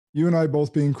you and I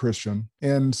both being Christian,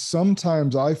 and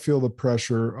sometimes I feel the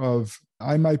pressure of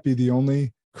I might be the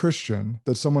only Christian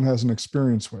that someone has an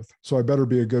experience with, so I better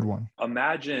be a good one.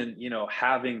 Imagine,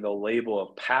 having the label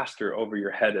of pastor over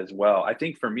your head as well. I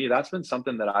think for me, that's been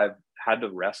something that I've had to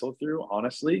wrestle through,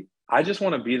 honestly. I just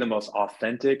want to be the most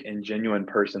authentic and genuine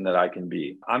person that I can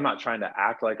be. I'm not trying to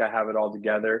act like I have it all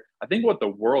together. I think what the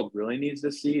world really needs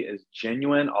to see is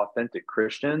genuine, authentic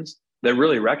Christians that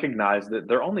really recognize that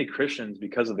they're only Christians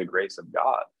because of the grace of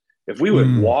God. If we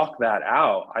would walk that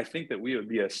out, I think that we would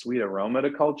be a sweet aroma to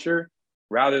culture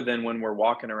rather than when we're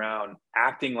walking around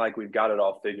acting like we've got it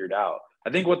all figured out.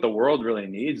 I think what the world really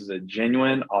needs is a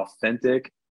genuine,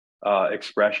 authentic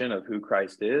expression of who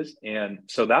Christ is. And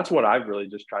so that's what I've really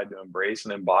just tried to embrace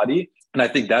and embody. And I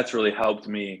think that's really helped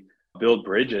me build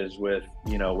bridges with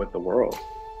the world.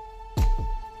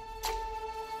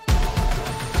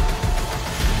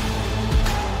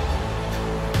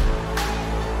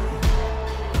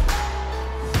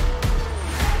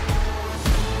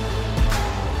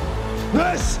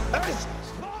 This is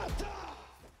Sparta!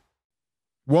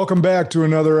 Welcome back to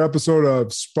another episode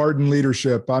of Spartan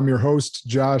Leadership. I'm your host,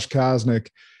 Josh Kosnick.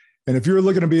 And if you're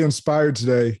looking to be inspired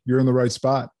today, you're in the right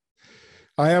spot.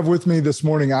 I have with me this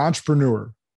morning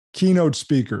entrepreneur, keynote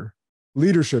speaker,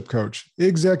 leadership coach,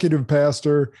 executive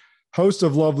pastor, host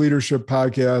of Love Leadership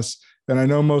podcasts, and I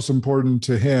know most important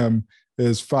to him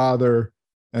is father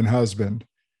and husband.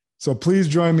 So please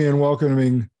join me in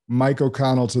welcoming Mike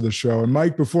O'Connell to the show. And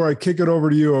Mike, before I kick it over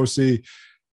to you, OC,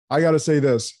 I got to say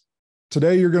this.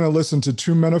 Today, you're going to listen to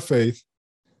two men of faith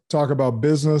talk about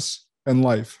business and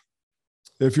life.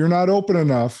 If you're not open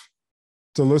enough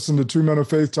to listen to two men of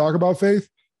faith talk about faith,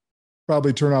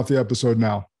 probably turn off the episode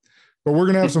now. But we're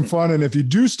going to have some fun. And if you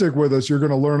do stick with us, you're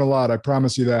going to learn a lot. I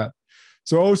promise you that.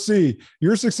 So OC,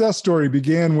 your success story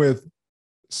began with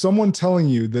someone telling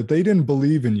you that they didn't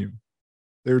believe in you.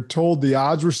 They were told the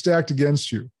odds were stacked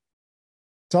against you.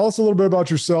 Tell us a little bit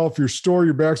about yourself, your story,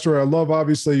 your backstory. I love,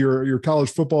 obviously, your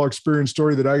college football experience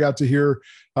story that I got to hear,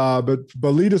 but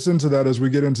lead us into that as we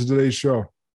get into today's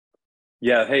show.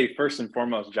 Yeah. Hey, first and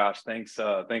foremost, Josh, thanks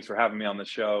for having me on the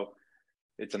show.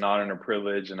 It's an honor and a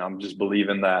privilege, and I'm just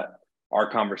believing that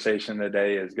our conversation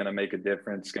today is going to make a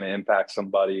difference, going to impact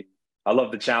somebody. I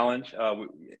love the challenge.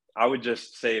 I would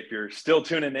just say if you're still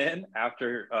tuning in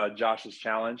after Josh's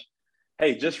challenge,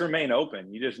 hey, just remain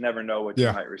open. You just never know what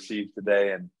you might receive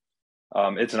today. And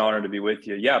it's an honor to be with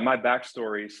you. Yeah, my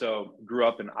backstory. So grew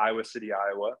up in Iowa City,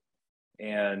 Iowa.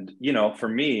 And, for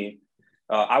me,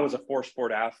 I was a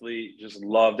four-sport athlete, just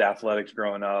loved athletics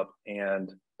growing up.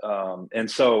 And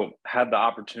so had the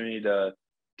opportunity to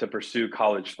pursue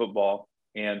college football.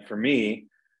 And for me,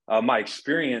 my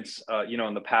experience,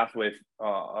 in the pathway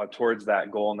towards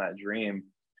that goal and that dream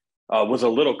was a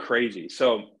little crazy.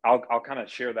 So I'll kind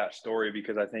of share that story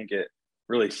because I think it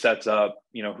really sets up,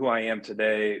 who I am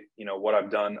today, what I've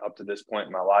done up to this point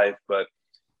in my life. But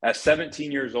at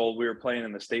 17 years old, we were playing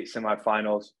in the state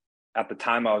semifinals. At the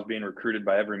time, I was being recruited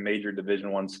by every major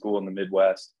Division I school in the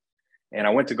Midwest. And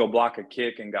I went to go block a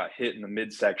kick and got hit in the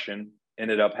midsection,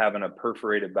 ended up having a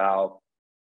perforated valve.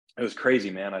 It was crazy,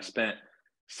 man. I spent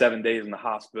 7 days in the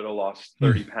hospital, lost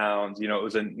 30 pounds. It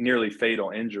was a nearly fatal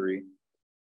injury.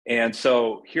 And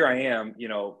so here I am,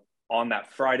 on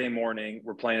that Friday morning,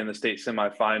 we're playing in the state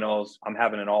semifinals. I'm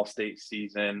having an all-state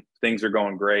season. Things are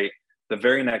going great. The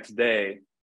very next day,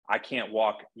 I can't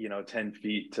walk, 10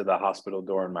 feet to the hospital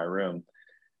door in my room.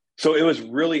 So it was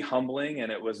really humbling,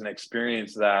 and it was an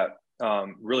experience that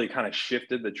really kind of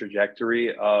shifted the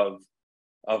trajectory of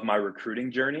my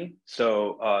recruiting journey.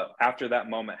 So after that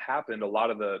moment happened, a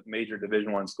lot of the major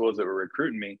Division I schools that were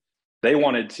recruiting me, they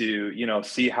wanted to,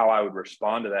 see how I would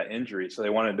respond to that injury. So they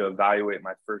wanted to evaluate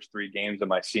my first 3 games of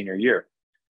my senior year.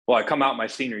 Well, I come out my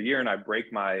senior year and I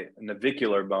break my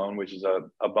navicular bone, which is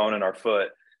a bone in our foot.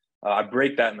 I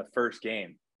break that in the first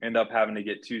game, end up having to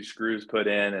get 2 screws put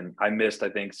in, and I missed, I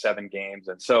think, 7 games.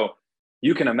 And so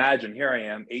you can imagine, here I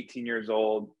am, 18 years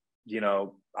old,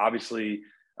 obviously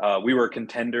we were a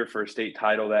contender for a state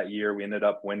title that year. We ended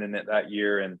up winning it that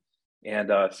year. And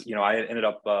I ended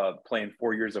up playing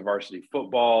 4 years of varsity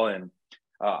football, and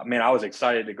I was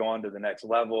excited to go on to the next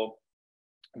level.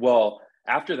 Well,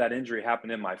 after that injury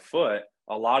happened in my foot,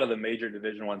 a lot of the major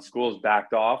Division I schools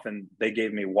backed off, and they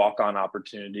gave me walk-on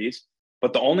opportunities.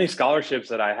 But the only scholarships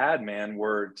that I had, man,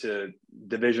 were to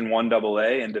Division I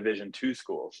AA and Division II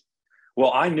schools.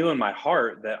 Well, I knew in my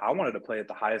heart that I wanted to play at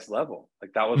the highest level.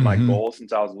 Like that was my goal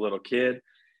since I was a little kid.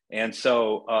 And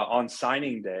so on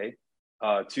signing day,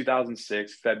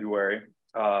 2006, February,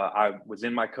 I was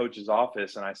in my coach's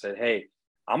office and I said, hey,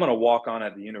 I'm going to walk on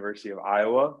at the University of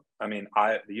Iowa. I mean,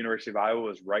 the University of Iowa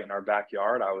was right in our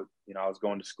backyard. I was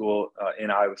going to school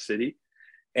in Iowa City.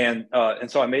 And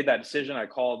so I made that decision. I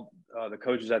called the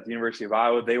coaches at the University of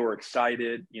Iowa. They were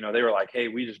excited. They were like, hey,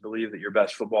 we just believe that your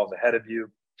best football is ahead of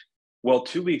you. Well,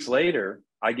 2 weeks later,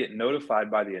 I get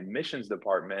notified by the admissions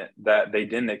department that they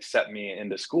didn't accept me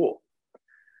into school.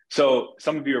 So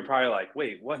some of you are probably like,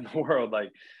 wait, what in the world?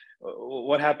 Like,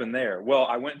 what happened there? Well,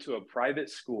 I went to a private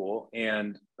school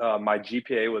and my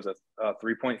GPA was a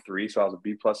 3.3. So I was a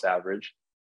B plus average.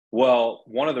 Well,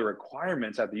 one of the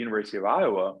requirements at the University of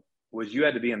Iowa was you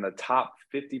had to be in the top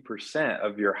 50%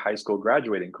 of your high school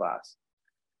graduating class.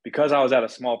 Because I was at a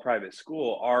small private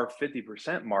school, our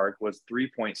 50% mark was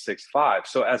 3.65.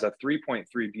 So as a 3.3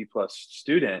 B plus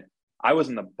student, I was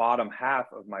in the bottom half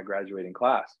of my graduating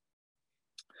class.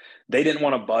 They didn't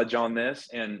want to budge on this.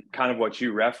 And kind of what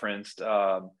you referenced,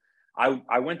 I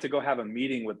went to go have a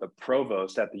meeting with the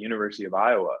provost at the University of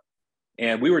Iowa.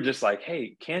 And we were just like,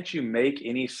 hey, can't you make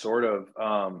any sort of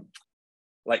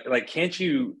can't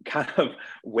you kind of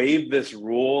waive this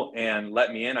rule and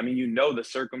let me in? I mean, the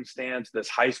circumstance, this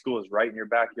high school is right in your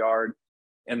backyard.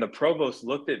 And the provost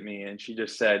looked at me and she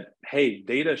just said, hey,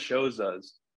 data shows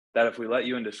us that if we let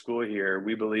you into school here,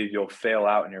 we believe you'll fail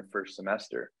out in your first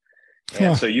semester.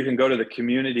 And so you can go to the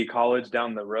community college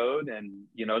down the road and,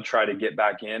 try to get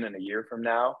back in a year from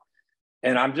now.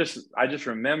 And I just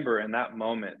remember in that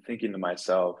moment thinking to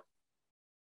myself,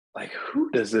 like, who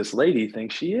does this lady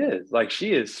think she is? Like,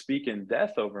 she is speaking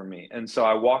death over me. And so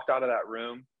I walked out of that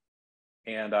room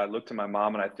and I looked to my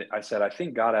mom and I said, I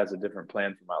think God has a different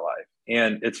plan for my life.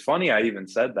 And it's funny I even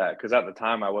said that because at the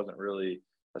time I wasn't really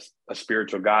a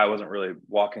spiritual guy. I wasn't really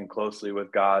walking closely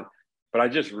with God. But I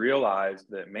just realized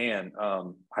that, man,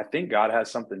 I think God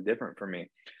has something different for me.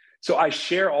 So I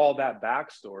share all that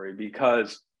backstory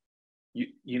because,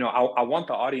 I want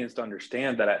the audience to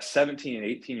understand that at 17 and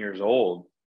 18 years old,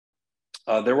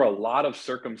 there were a lot of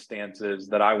circumstances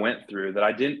that I went through that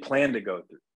I didn't plan to go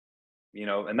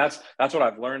through, and that's what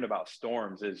I've learned about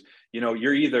storms is,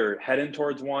 you're either heading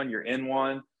towards one, you're in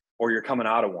one, or you're coming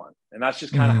out of one. And that's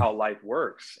just kind of how life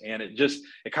works. And it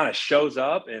kind of shows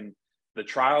up and the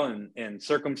trial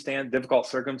and difficult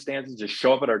circumstances just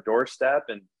show up at our doorstep.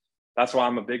 And that's why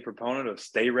I'm a big proponent of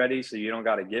stay ready so you don't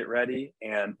got to get ready.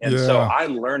 And so I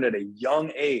learned at a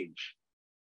young age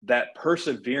that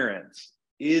perseverance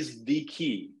is the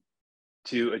key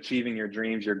to achieving your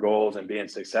dreams, your goals, and being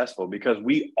successful, because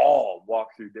we all walk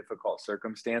through difficult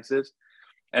circumstances.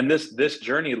 And this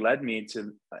journey led me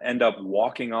to end up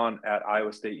walking on at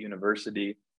Iowa State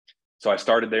University. So I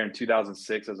started there in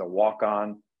 2006 as a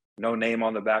walk-on, no name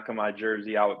on the back of my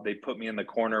jersey. They put me in the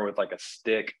corner with like a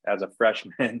stick as a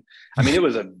freshman. I mean, it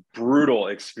was a brutal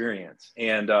experience.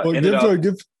 And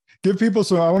give people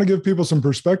some, I want to give people some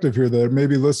perspective here that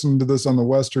maybe listen to this on the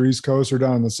West or East Coast or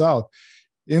down in the South.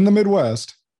 In the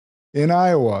Midwest, in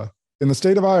Iowa, in the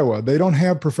state of Iowa, they don't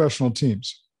have professional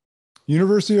teams.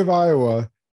 University of Iowa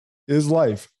is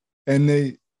life.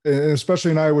 And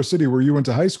especially in Iowa City, where you went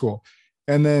to high school.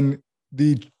 And then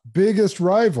the biggest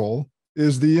rival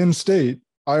is the in-state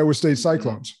Iowa State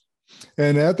Cyclones.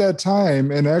 And at that time,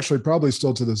 and actually probably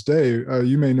still to this day,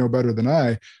 you may know better than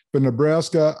I, but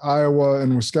Nebraska, Iowa,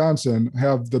 and Wisconsin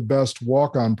have the best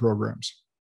walk-on programs.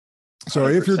 So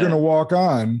 100%. If you're going to walk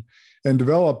on and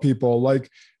develop people like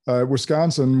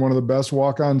Wisconsin, one of the best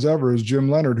walk-ons ever is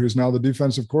Jim Leonard, who's now the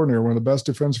defensive coordinator, one of the best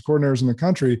defensive coordinators in the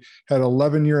country, had an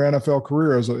 11-year NFL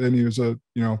career and he was a,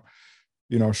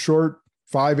 short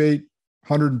 5'8",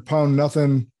 100-pound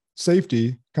nothing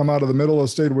safety come out of the middle of the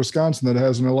state of Wisconsin that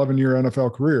has an 11-year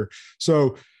NFL career.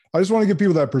 So I just want to give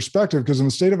people that perspective, because in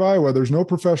the state of Iowa, there's no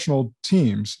professional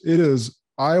teams. It is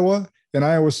Iowa and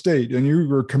Iowa State, and you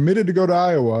were committed to go to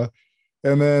Iowa.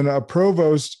 And then a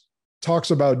provost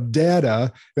talks about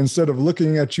data instead of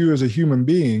looking at you as a human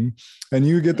being. And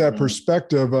you get that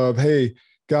perspective of, hey,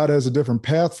 God has a different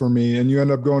path for me, and you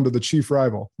end up going to the chief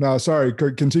rival. Now, sorry,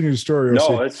 continue the story.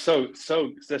 No, it's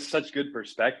that's such good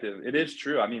perspective. It is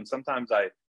true. I mean, sometimes I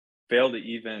fail to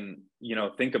even,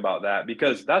 think about that,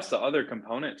 because that's the other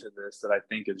component to this that I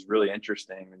think is really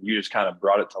interesting. And you just kind of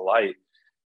brought it to light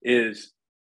is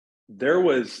there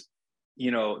was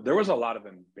a lot of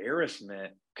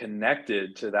embarrassment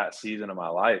connected to that season of my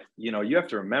life. You have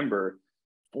to remember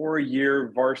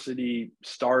 4-year varsity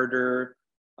starter.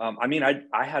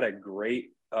 I had a great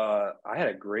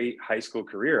high school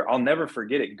career. I'll never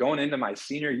forget it. Going into my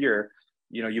senior year,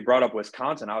 you brought up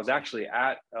Wisconsin. I was actually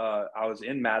I was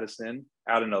in Madison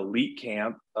at an elite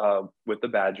camp with the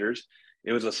Badgers.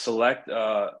 It was a select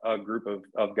a group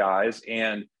of guys,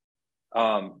 and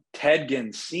Ted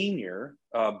Ginn Sr.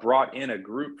 Brought in a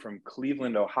group from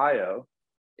Cleveland, Ohio,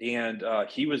 And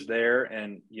he was there,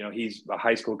 and, you know, he's a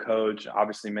high school coach.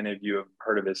 Obviously, many of you have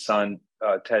heard of his son,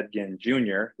 Ted Ginn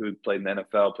Jr., who played in the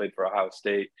NFL, played for Ohio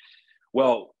State.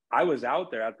 Well, I was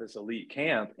out there at this elite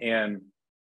camp, and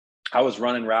I was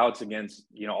running routes against,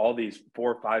 you know, all these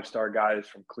 4 or 5-star guys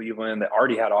from Cleveland that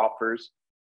already had offers.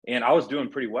 And I was doing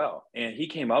pretty well. And he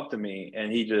came up to me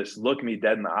and he just looked me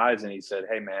dead in the eyes and he said,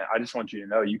 "Hey, man, I just want you to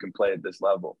know you can play at this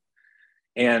level."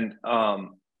 And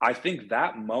I think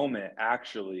that moment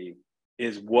actually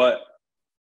is what,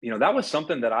 you know, that was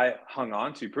something that I hung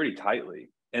on to pretty tightly.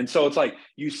 And so it's like,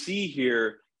 you see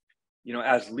here, you know,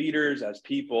 as leaders, as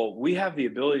people, we have the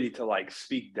ability to like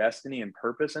speak destiny and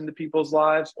purpose into people's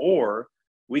lives, or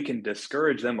we can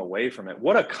discourage them away from it.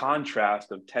 What a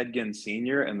contrast of Ted Ginn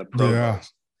Sr. and the Yeah.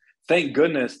 Provost. Thank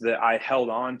goodness that I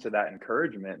held on to that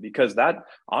encouragement, because that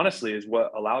honestly is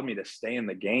what allowed me to stay in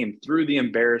the game through the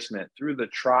embarrassment, through the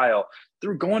trial,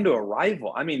 through going to a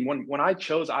rival. I mean, when I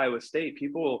chose Iowa State,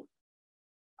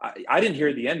 I didn't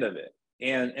hear the end of it.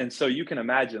 And so you can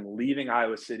imagine leaving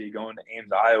Iowa City, going to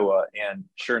Ames, Iowa. And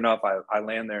sure enough, I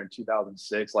land there in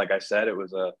 2006. Like I said, it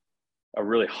was a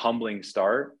really humbling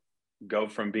start. Go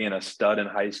from being a stud in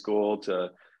high school to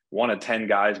one of 10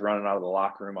 guys running out of the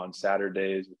locker room on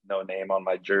Saturdays with no name on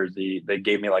my jersey. They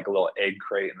gave me like a little egg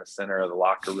crate in the center of the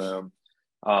locker room.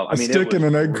 A stick in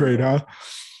an egg crate, huh?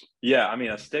 Yeah, I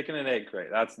mean, a stick in an egg crate.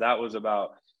 That was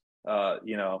about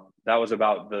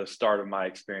the start of my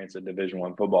experience at Division I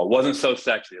football. It wasn't so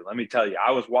sexy, let me tell you.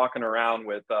 I was walking around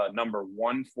with number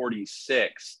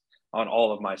 146 on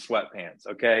all of my sweatpants.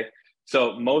 Okay,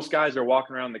 so most guys are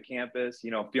walking around the campus,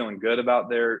 you know, feeling good about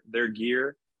their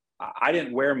gear. I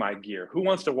didn't wear my gear. Who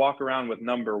wants to walk around with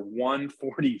number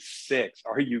 146?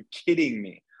 Are you kidding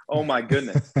me? Oh my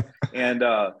goodness. And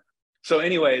so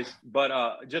anyways,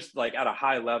 but just like at a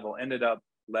high level, ended up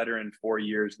lettering 4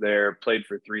 years there, played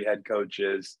for 3 head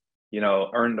coaches, you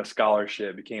know, earned a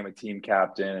scholarship, became a team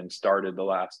captain, and started the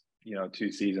last, you know,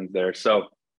 2 seasons there. So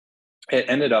it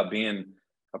ended up being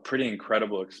a pretty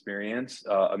incredible experience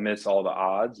amidst all the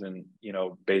odds and, you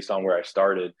know, based on where I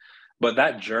started. But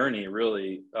that journey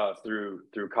really through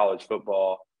college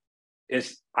football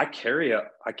is, I carry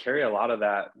a lot of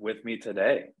that with me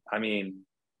today. I mean,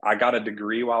 I got a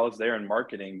degree while I was there in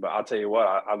marketing, but I'll tell you what,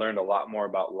 I learned a lot more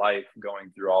about life going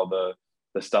through all the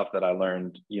stuff that I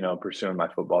learned, you know, pursuing my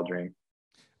football dream.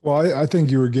 Well, I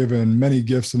think you were given many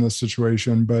gifts in this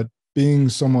situation, but being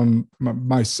someone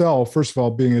myself, first of all,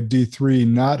 being a D3,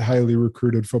 not highly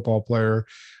recruited football player,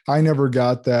 I never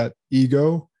got that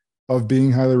ego of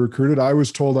being highly recruited. I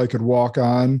was told I could walk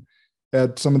on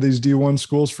at some of these D1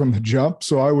 schools from the jump.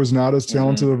 So I was not as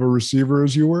talented of a receiver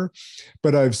as you were.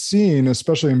 But I've seen,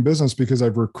 especially in business, because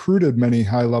I've recruited many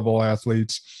high-level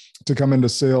athletes to come into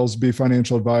sales, be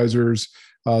financial advisors,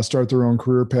 start their own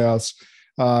career paths.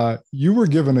 You were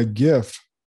given a gift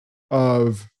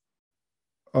of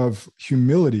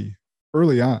humility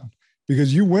early on,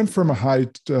 because you went from a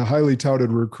highly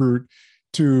touted recruit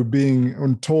to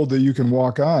being told that you can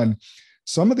walk on.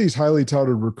 Some of these highly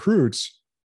touted recruits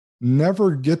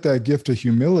never get that gift of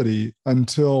humility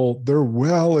until they're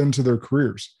well into their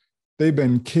careers. They've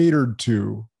been catered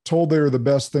to, told they were the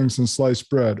best thing since sliced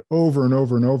bread over and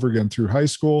over and over again through high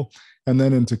school and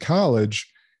then into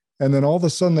college. And then all of a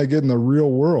sudden they get in the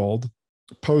real world,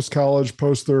 post-college,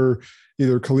 post their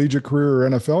either collegiate career or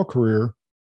NFL career,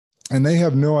 and they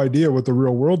have no idea what the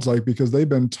real world's like because they've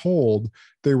been told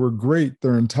they were great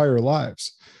their entire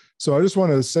lives. So I just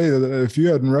wanted to say that if you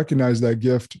hadn't recognized that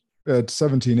gift at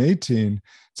 17, 18,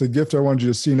 it's a gift I wanted you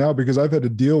to see now, because I've had to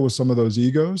deal with some of those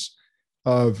egos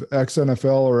of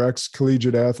ex-NFL or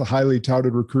ex-collegiate highly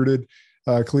touted, recruited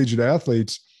collegiate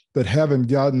athletes that haven't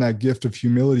gotten that gift of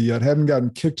humility yet, haven't gotten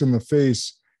kicked in the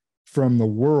face from the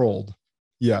world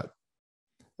yet.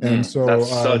 And so that's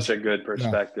such a good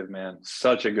perspective, man.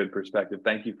 Such a good perspective.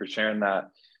 Thank you for sharing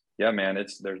that. Yeah, man,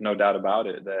 there's no doubt about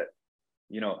it that,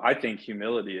 you know, I think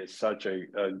humility is such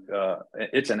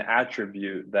it's an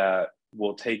attribute that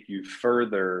will take you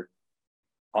further,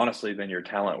 honestly, than your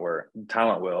talent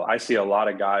will. I see a lot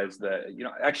of guys that, you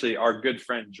know, actually our good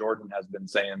friend Jordan has been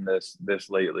saying this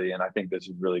lately, and I think this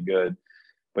is really good.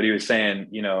 But he was saying,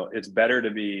 you know, it's better to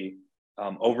be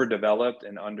overdeveloped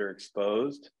and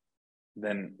underexposed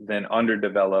than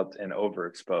underdeveloped and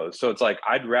overexposed. So it's like,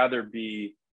 I'd rather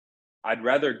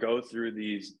go through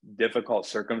these difficult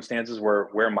circumstances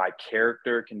where my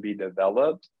character can be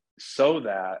developed, so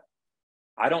that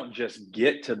I don't just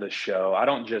get to the show, I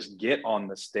don't just get on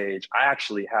the stage, I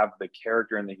actually have the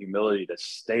character and the humility to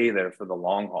stay there for the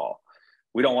long haul.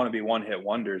 We don't want to be one-hit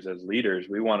wonders as leaders.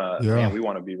 We want to, we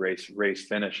want to be race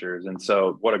finishers. And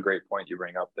so what a great point you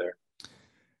bring up there.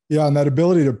 Yeah, and that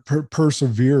ability to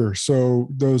persevere. So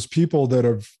those people that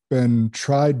have been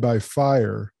tried by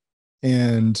fire,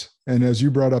 and as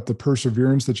you brought up the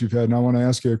perseverance that you've had, and I want to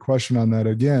ask you a question on that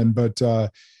again, but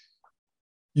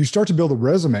you start to build a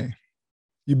resume.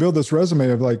 You build this resume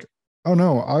of like, oh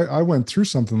no, I went through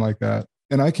something like that,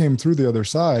 and I came through the other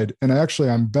side, and actually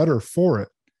I'm better for it.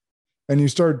 And you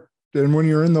start, and when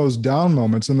you're in those down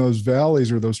moments, in those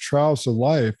valleys or those trials of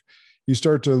life, you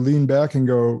start to lean back and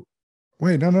go,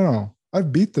 wait, no,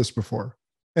 I've beat this before.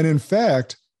 And in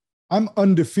fact, I'm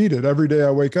undefeated every day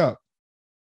I wake up.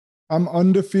 I'm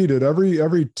undefeated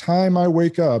every time I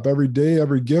wake up, every day,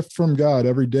 every gift from God,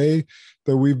 every day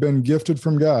that we've been gifted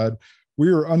from God, we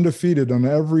are undefeated on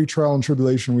every trial and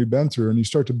tribulation we've been through. And you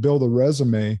start to build a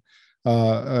resume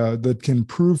that can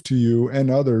prove to you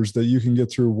and others that you can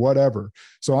get through whatever.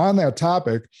 So on that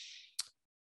topic,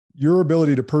 your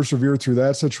ability to persevere through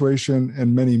that situation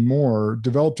and many more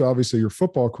developed obviously your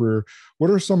football career.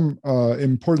 What are some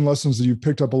important lessons that you've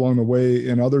picked up along the way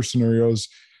in other scenarios,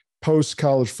 post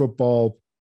college football,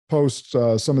 post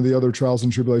some of the other trials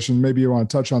and tribulations? Maybe you want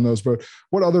to touch on those, but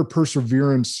what other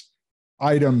perseverance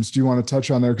items do you want to touch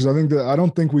on there? Because I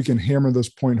don't think we can hammer this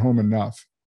point home enough.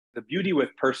 The beauty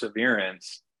with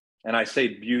perseverance, and I say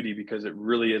beauty because it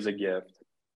really is a gift,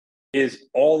 is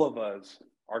all of us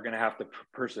are going to have to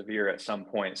persevere at some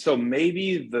point. So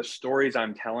maybe the stories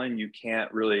I'm telling you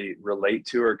can't really relate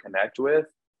to or connect with,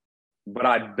 but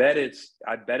I bet it's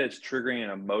triggering an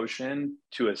emotion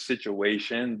to a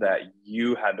situation that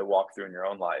you had to walk through in your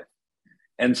own life.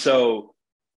 And so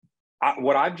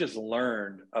what I've just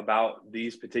learned about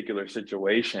these particular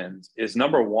situations is,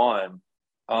 number one,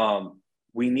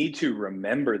 we need to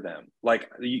remember them.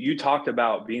 Like you talked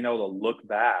about being able to look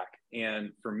back.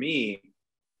 And for me,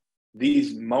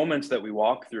 these moments that we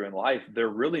walk through in life, they're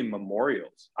really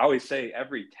memorials. I always say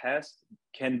every test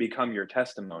can become your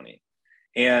testimony.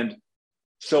 And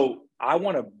so I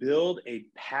want to build a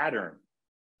pattern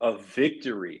of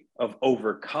victory, of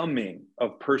overcoming,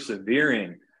 of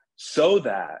persevering, so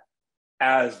that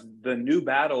as the new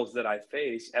battles that I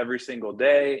face every single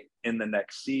day in the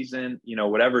next season,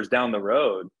 whatever's down the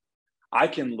road, I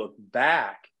can look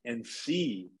back and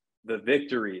see the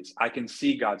victories. I can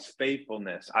see God's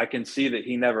faithfulness. I can see that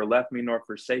he never left me nor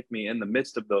forsake me in the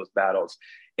midst of those battles.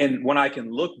 And when I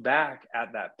can look back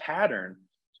at that pattern,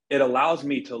 it allows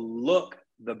me to look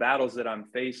the battles that I'm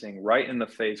facing right in the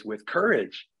face with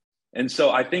courage. And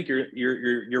so I think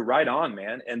you're right on,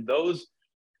 man. And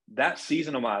that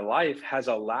season of my life has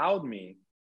allowed me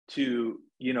to,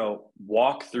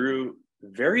 walk through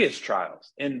various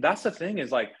trials. And that's the thing,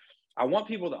 is like, I want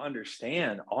people to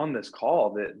understand on this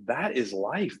call that is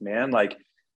life, man. Like,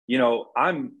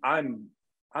 I'm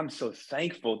so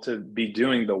thankful to be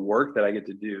doing the work that I get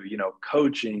to do,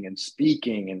 coaching and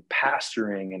speaking and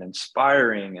pastoring and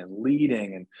inspiring and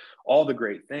leading and all the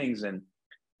great things. And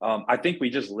I think we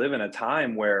just live in a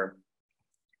time where,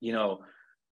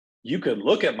 you could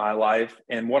look at my life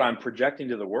and what I'm projecting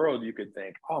to the world. You could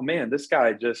think, oh man, this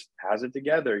guy just has it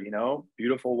together,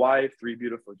 beautiful wife, 3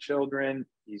 beautiful children.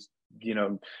 He's,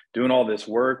 doing all this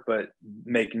work, but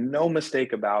make no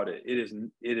mistake about it.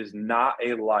 It is not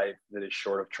a life that is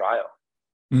short of trial.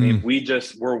 I mean,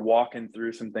 we're walking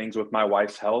through some things with my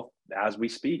wife's health as we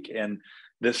speak. And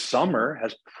this summer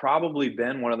has probably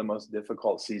been one of the most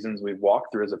difficult seasons we've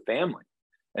walked through as a family.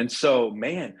 And so,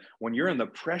 man, when you're in the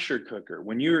pressure cooker,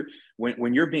 when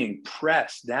you're being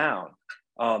pressed down,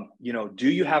 do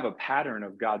you have a pattern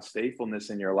of God's faithfulness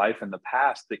in your life in the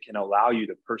past that can allow you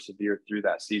to persevere through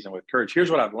that season with courage?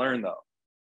 Here's what I've learned, though,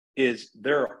 is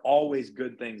there are always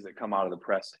good things that come out of the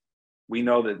pressing. We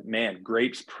know that, man,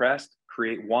 grapes pressed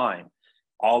create wine.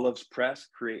 Olives pressed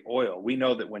create oil. We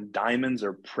know that when diamonds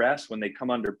are pressed, when they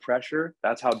come under pressure,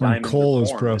 that's how diamonds coal are is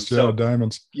formed. pressed. So, yeah,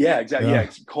 diamonds. Yeah, exactly. Yeah,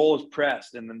 coal is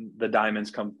pressed, and then the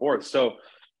diamonds come forth. So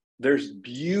there's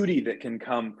beauty that can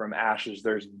come from ashes.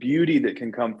 There's beauty that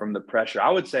can come from the pressure.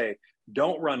 I would say,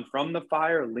 don't run from the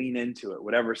fire, lean into it,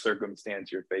 whatever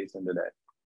circumstance you're facing today.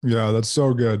 Yeah, that's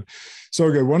so good.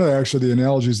 So good. One of the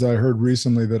analogies that I heard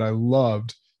recently that I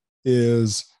loved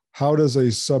is, how does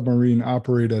a submarine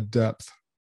operate at depth?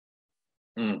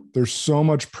 There's so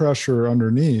much pressure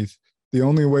underneath. The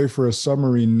only way for a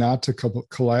submarine not to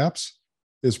collapse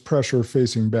is pressure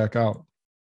facing back out.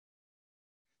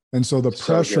 And so the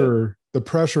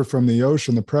pressure from the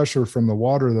ocean, the pressure from the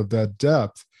water of that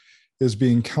depth is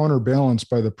being counterbalanced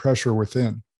by the pressure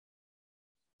within.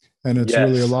 And it's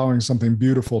really allowing something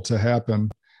beautiful to happen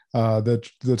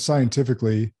that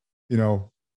scientifically,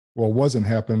 wasn't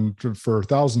happened for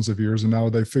thousands of years. And now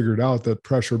they figured out that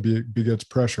pressure begets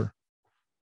pressure.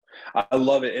 I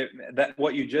love it. That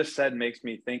what you just said makes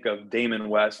me think of Damon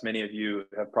West. Many of you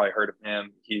have probably heard of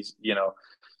him. He's,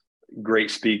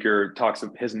 great speaker, talks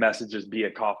of his messages, be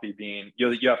a coffee bean.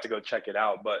 You have to go check it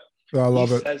out. But I he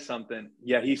love it. says something.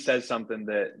 Yeah, he says something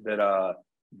that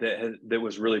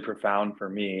was really profound for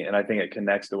me. And I think it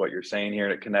connects to what you're saying here.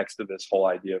 And it connects to this whole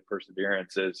idea of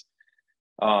perseverance is,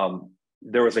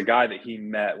 there was a guy that he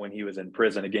met when he was in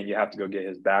prison. Again, you have to go get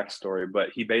his backstory, but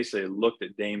he basically looked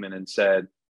at Damon and said,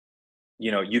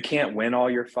 you can't win all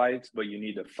your fights, but you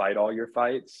need to fight all your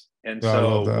fights. And I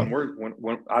love so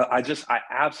that. I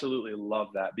absolutely love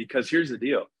that, because here's the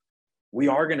deal. We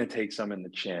are going to take some in the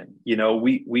chin.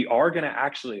 We are going to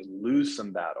actually lose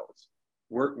some battles.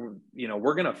 We're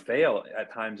going to fail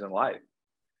at times in life.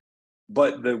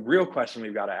 But the real question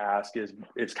we've got to ask is,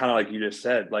 it's kind of like you just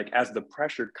said, like, as the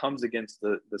pressure comes against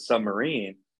the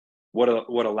submarine, what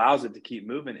allows it to keep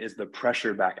moving is the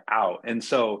pressure back out. And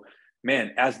so,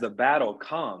 man, as the battle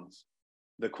comes,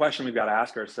 the question we've got to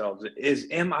ask ourselves is,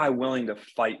 am I willing to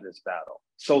fight this battle?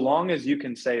 So long as you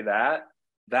can say that,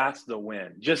 that's the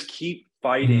win. Just keep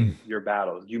fighting your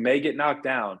battles. You may get knocked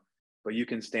down, but you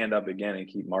can stand up again and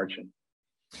keep marching.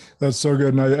 That's so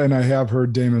good. And I have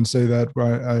heard Damon say that.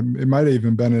 It might have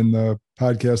even been in the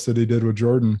podcast that he did with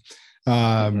Jordan.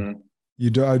 I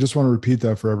just want to repeat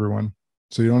that for everyone.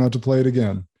 So you don't have to play it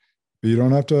again, but you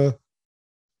don't have to,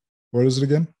 what is it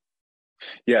again?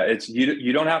 Yeah, it's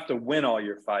you don't have to win all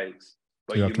your fights,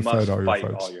 but you must fight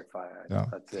all your fights. Yeah.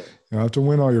 That's it. You don't have to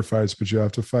win all your fights, but you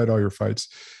have to fight all your fights.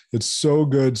 It's so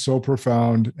good, so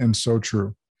profound, and so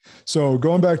true. So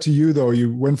going back to you, though,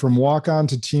 you went from walk-on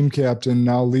to team captain,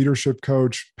 now leadership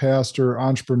coach, pastor,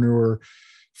 entrepreneur,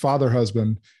 father,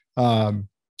 husband.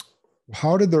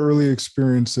 How did the early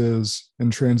experiences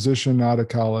and transition out of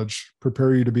college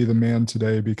prepare you to be the man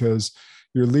today? Because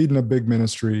you're leading a big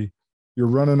ministry, you're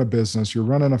running a business, you're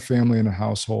running a family and a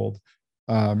household.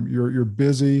 You're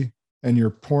busy and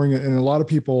you're pouring it. And a lot of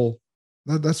people,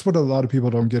 that's what a lot of people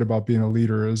don't get about being a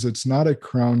leader, is it's not a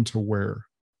crown to wear.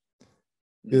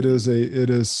 It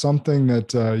is something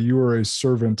that you are a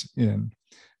servant in.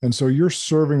 And so you're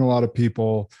serving a lot of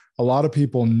people. A lot of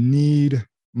people need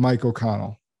Mike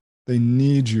O'Connell. They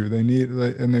need you. They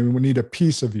need a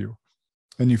piece of you.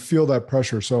 And you feel that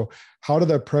pressure. So how did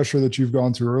that pressure that you've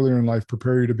gone through earlier in life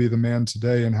prepare you to be the man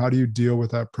today? And how do you deal with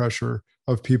that pressure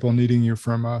of people needing you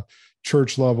from a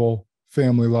church level,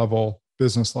 family level,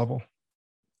 business level?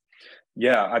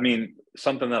 Yeah, I mean,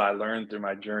 something that I learned through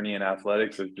my journey in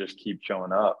athletics is just keep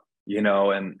showing up,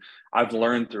 and I've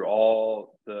learned through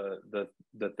all the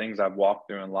things I've walked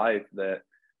through in life that,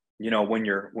 when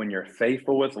you're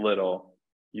faithful with little,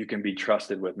 you can be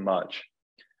trusted with much.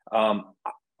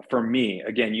 For me,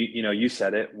 again, you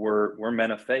said it, we're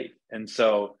men of faith. And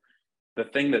so the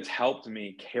thing that's helped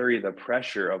me carry the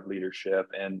pressure of leadership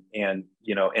and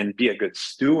be a good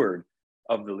steward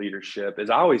of the leadership is,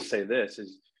 I always say this,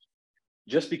 is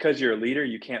just because you're a leader,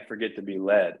 you can't forget to be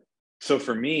led. So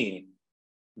for me,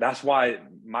 that's why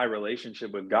my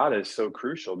relationship with God is so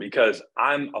crucial, because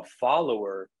I'm a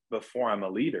follower before I'm a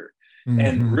leader. Mm-hmm.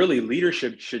 And really,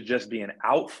 leadership should just be an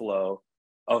outflow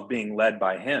of being led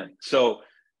by Him. So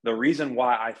the reason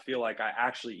why I feel like I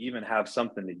actually even have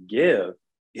something to give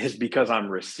is because I'm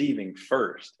receiving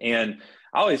first. And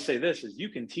I always say this is, you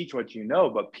can teach what you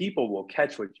know, but people will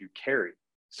catch what you carry.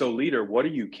 So leader, what are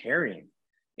you carrying?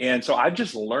 And so I've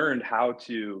just learned how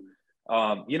to,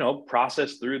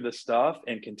 process through the stuff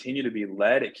and continue to be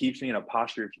led. It keeps me in a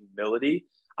posture of humility.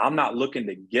 I'm not looking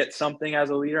to get something as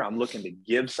a leader. I'm looking to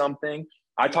give something.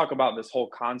 I talk about this whole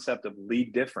concept of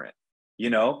lead different.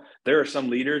 There are some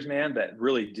leaders, man, that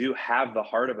really do have the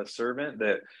heart of a servant,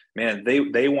 that, man,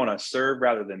 they want to serve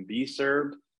rather than be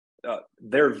served.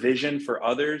 Their vision for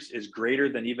others is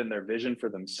greater than even their vision for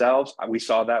themselves. We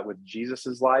saw that with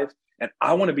Jesus's life. And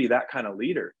I want to be that kind of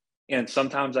leader. And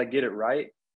sometimes I get it right,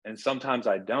 and sometimes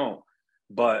I don't.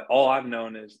 But all I've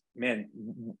known is, man,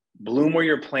 bloom where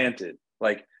you're planted.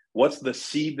 Like, what's the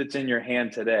seed that's in your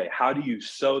hand today? How do you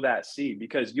sow that seed?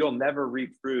 Because you'll never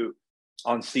reap fruit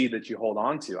on seed that you hold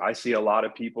on to. I see a lot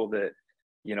of people that,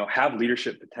 have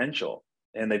leadership potential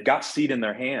and they've got seed in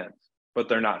their hands, but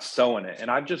they're not sowing it. And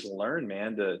I've just learned,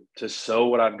 man, to sow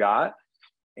what I've got.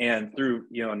 And through,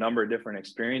 a number of different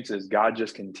experiences, God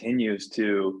just continues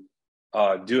to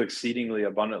do exceedingly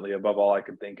abundantly above all I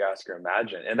could think, ask, or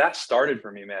imagine. And that started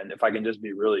for me, man, if I can just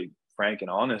be really frank and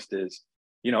honest, is,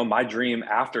 my dream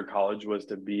after college was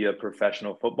to be a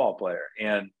professional football player.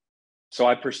 And so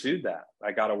I pursued that.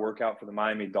 I got to work out for the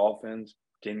Miami Dolphins,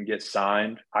 didn't get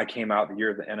signed. I came out the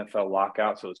year of the NFL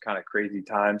lockout, so it was kind of crazy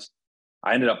times.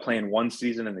 I ended up playing one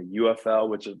season in the UFL,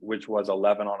 which was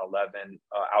 11 on 11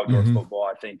 outdoor Mm-hmm. football.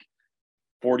 I think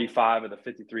 45 of the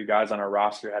 53 guys on our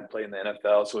roster had played in the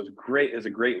NFL. So it was great. It was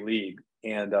a great league.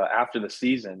 And after the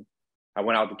season, I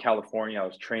went out to California. I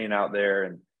was training out there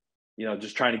and,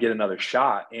 just trying to get another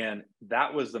shot. And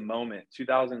that was the moment,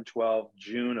 2012,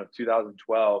 June of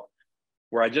 2012,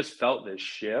 where I just felt this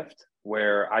shift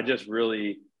where I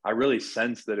really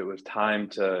sensed that it was time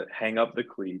to hang up the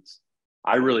cleats.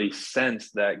 I really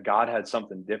sensed that God had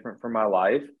something different for my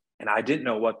life, and I didn't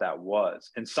know what that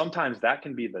was. And sometimes that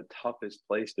can be the toughest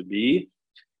place to be,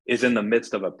 is in the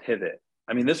midst of a pivot.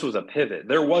 I mean, this was a pivot.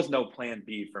 There was no plan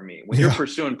B for me. When you're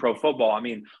pursuing pro football, I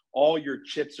mean, all your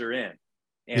chips are in.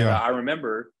 And I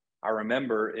remember,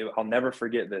 I'll never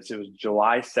forget this. It was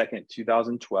July 2nd,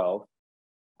 2012.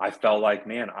 I felt like,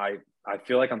 man, I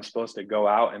feel like I'm supposed to go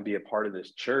out and be a part of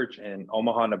this church in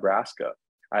Omaha, Nebraska.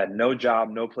 I had no job,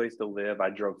 no place to live. I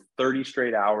drove 30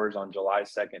 straight hours on July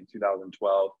 2nd,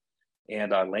 2012,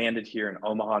 and I landed here in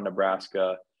Omaha,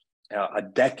 Nebraska a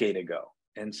decade ago.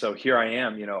 And so here I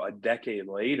am, a decade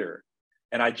later,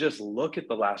 and I just look at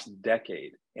the last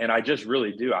decade, and I just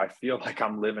really do. I feel like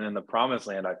I'm living in the promised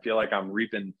land. I feel like I'm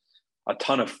reaping a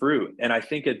ton of fruit. And I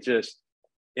think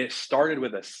it started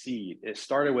with a seed. It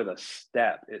started with a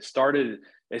step. It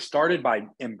started by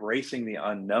embracing the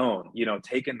unknown,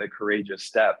 taking the courageous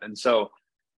step. And so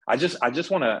I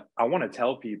want to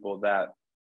tell people that,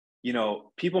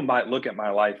 people might look at my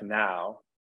life now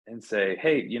and say,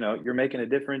 hey, you're making a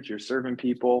difference, you're serving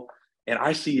people. And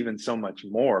I see even so much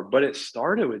more, but it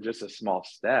started with just a small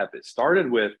step. It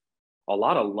started with a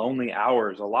lot of lonely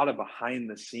hours, a lot of behind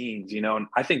the scenes, and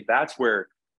I think that's where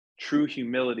true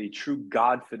humility, true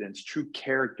Godfidence, true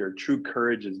character, true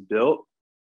courage is built.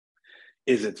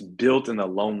 It's built in the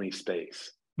lonely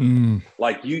space.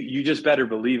 Like you just better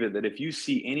believe it, that if you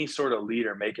see any sort of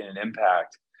leader making an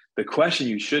impact, the question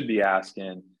you should be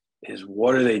asking is,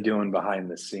 what are they doing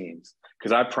behind the scenes?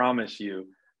 Because I promise you,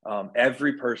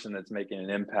 every person that's making an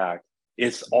impact,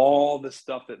 it's all the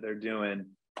stuff that they're doing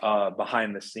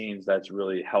behind the scenes that's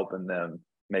really helping them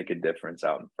make a difference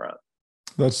out in front.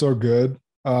 That's so good.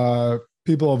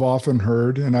 People have often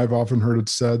heard, and I've often heard it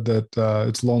said, that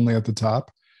it's lonely at the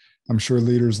top. I'm sure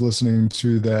leaders listening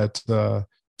to that,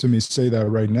 to me say that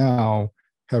right now,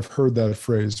 have heard that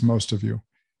phrase, most of you.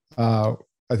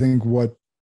 I think what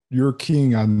you're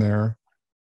keying on there,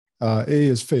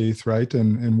 is faith, right?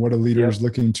 And what a leader is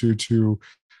looking to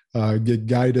get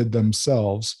guided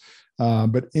themselves.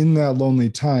 But in that lonely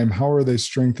time, how are they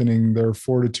strengthening their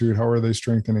fortitude? How are they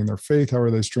strengthening their faith? How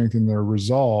are they strengthening their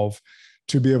resolve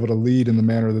to be able to lead in the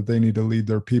manner that they need to lead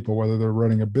their people, whether they're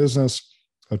running a business,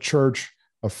 a church,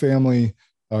 a family,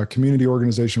 a community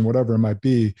organization, whatever it might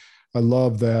be? I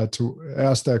love that, to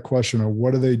ask that question of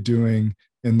what are they doing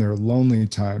in their lonely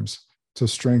times to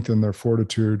strengthen their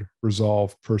fortitude,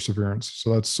 resolve, perseverance.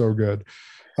 So that's so good.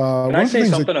 Can I say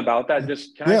something about that?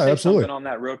 Can I say absolutely. something on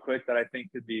that real quick that I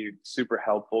think could be super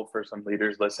helpful for some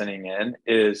leaders listening in,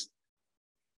 is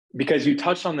because you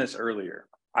touched on this earlier.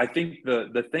 I think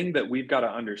the thing that we've got to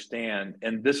understand,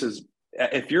 and this is,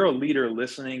 if you're a leader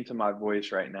listening to my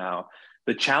voice right now,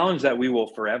 the challenge that we will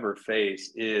forever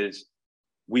face is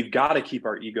we've got to keep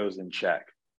our egos in check.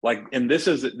 And this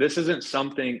isn't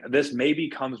something, this maybe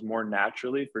comes more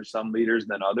naturally for some leaders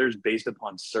than others based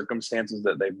upon circumstances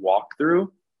that they've walked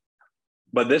through.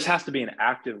 But this has to be an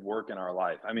active work in our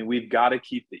life. I mean, we've got to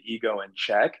keep the ego in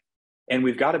check, and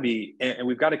we've got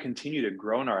to continue to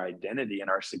grow in our identity and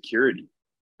our security.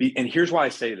 And here's why I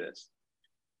say this,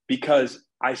 because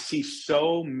I see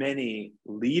so many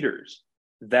leaders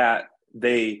that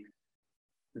they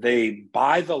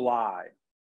buy the lie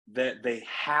that they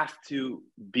have to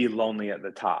be lonely at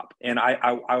the top. And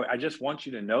I just want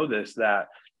you to know this, that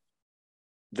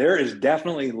there is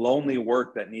definitely lonely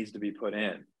work that needs to be put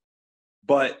in.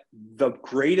 But the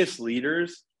greatest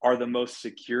leaders are the most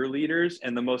secure leaders,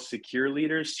 and the most secure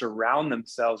leaders surround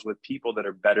themselves with people that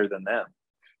are better than them.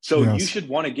 So you should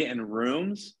want to get in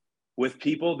rooms with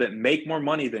people that make more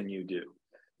money than you do,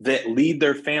 that lead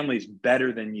their families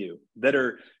better than you, that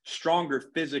are stronger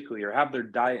physically or have their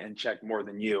diet in check more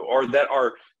than you, or that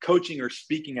are coaching or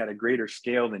speaking at a greater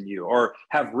scale than you, or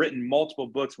have written multiple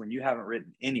books when you haven't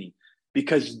written any.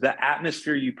 Because the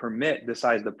atmosphere you permit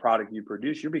decides the product you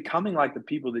produce. You're becoming like the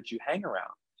people that you hang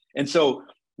around. And so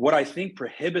what I think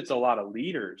prohibits a lot of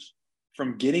leaders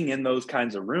from getting in those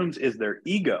kinds of rooms is their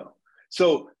ego.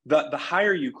 So the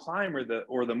higher you climb,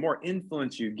 or the more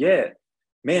influence you get,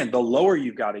 man, the lower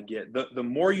you've got to get, the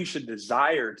more you should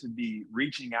desire to be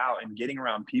reaching out and getting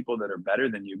around people that are better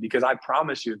than you. Because I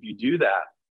promise you, if you do that,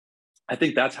 I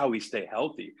think that's how we stay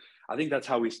healthy. I think that's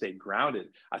how we stay grounded.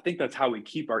 I think that's how we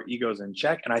keep our egos in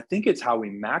check. And I think it's how we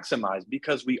maximize,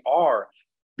 because we are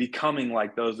becoming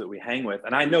like those that we hang with.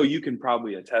 And I know you can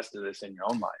probably attest to this in your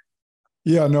own life.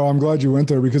 Yeah, no, I'm glad you went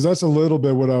there, because that's a little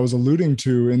bit what I was alluding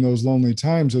to in those lonely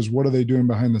times is, what are they doing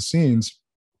behind the scenes?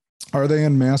 Are they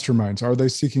in masterminds? Are they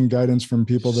seeking guidance from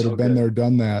people that have been there,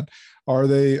 done that? Are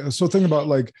they, so think about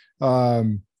like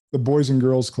the Boys and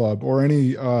Girls Club or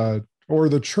any, or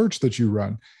the church that you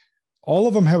run. All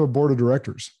of them have a board of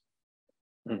directors.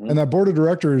 Mm-hmm. And that board of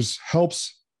directors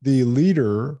helps the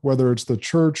leader, whether it's the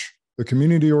church, the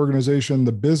community organization,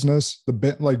 the business,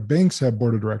 like banks have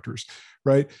board of directors,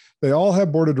 right? They all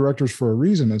have board of directors for a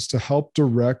reason. It's to help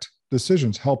direct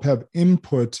decisions, help have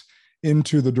input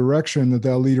into the direction that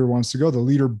that leader wants to go. The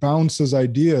leader bounces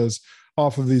ideas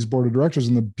off of these board of directors,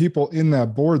 and the people in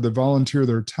that board that volunteer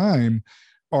their time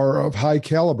are of high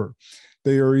caliber.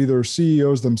 They are either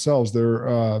CEOs themselves,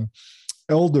 they're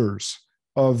elders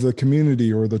of the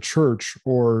community or the church,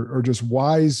 or just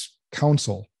wise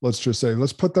counsel. Let's just say,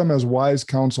 let's put them as wise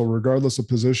counsel, regardless of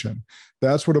position.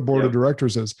 That's what a board of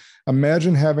directors is.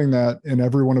 Imagine having that in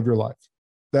every one of your life.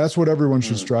 That's what everyone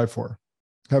should strive for.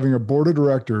 Having a board of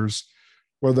directors,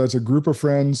 whether that's a group of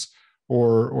friends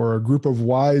or a group of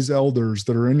wise elders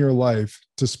that are in your life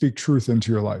to speak truth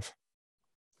into your life.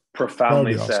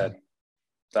 Profoundly said.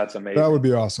 That's amazing. That would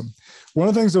be awesome. One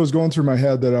of the things that was going through my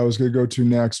head that I was going to go to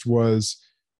next was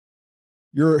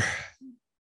this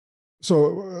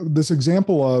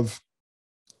example of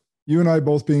you and I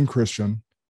both being Christian.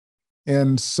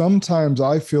 And sometimes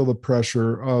I feel the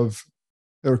pressure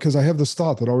because I have this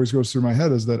thought that always goes through my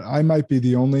head, is that I might be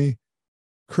the only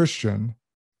Christian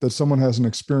that someone has an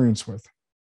experience with.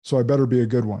 So I better be a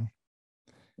good one.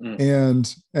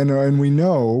 And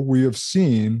we have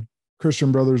seen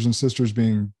Christian brothers and sisters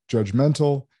being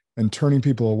judgmental and turning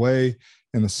people away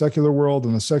in the secular world,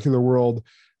 and the secular world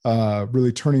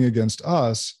really turning against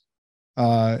us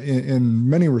in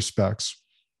many respects.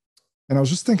 And I was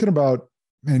just thinking about,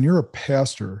 man, you're a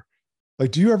pastor.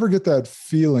 Like, do you ever get that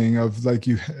feeling of like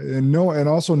and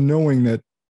also knowing that,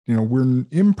 we're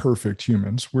imperfect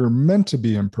humans, we're meant to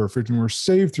be imperfect, and we're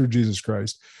saved through Jesus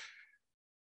Christ.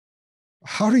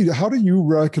 How do you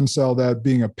reconcile that,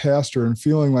 being a pastor and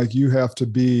feeling like you have to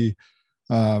be,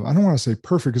 I don't want to say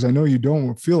perfect, because I know you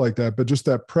don't feel like that, but just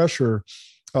that pressure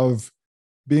of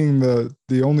being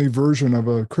the only version of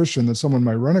a Christian that someone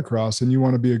might run across, and you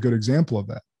want to be a good example of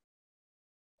that?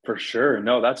 For sure.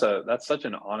 No, that's such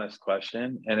an honest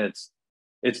question. And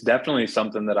it's definitely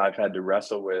something that I've had to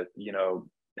wrestle with,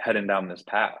 heading down this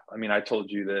path. I mean, I told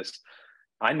you this,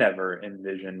 I never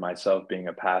envisioned myself being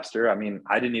a pastor. I mean,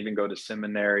 I didn't even go to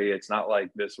seminary. It's not like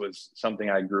this was something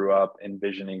I grew up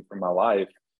envisioning for my life.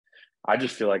 I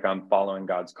just feel like I'm following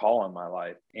God's call on my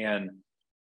life. And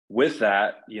with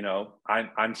that,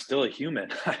 I'm still a human.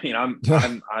 I mean,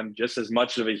 I'm just as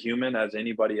much of a human as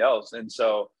anybody else. And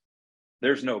so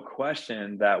there's no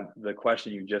question that the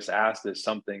question you just asked is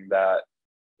something that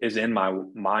is in my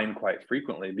mind quite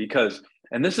frequently, because,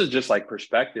 and this is just like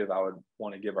perspective I would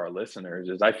want to give our listeners,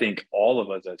 is I think all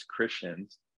of us as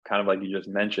Christians, kind of like you just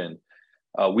mentioned,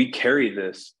 we carry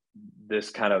this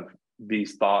kind of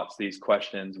these thoughts, these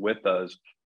questions with us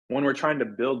when we're trying to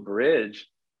build bridge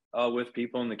with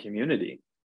people in the community.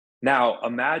 Now,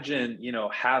 imagine,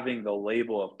 having the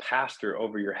label of pastor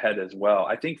over your head as well.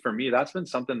 I think for me, that's been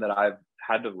something that I've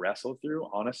had to wrestle through,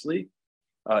 honestly,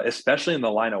 especially in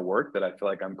the line of work that I feel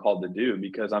like I'm called to do,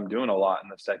 because I'm doing a lot in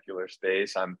the secular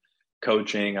space. I'm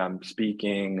coaching, I'm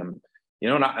speaking,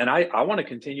 and I want to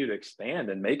continue to expand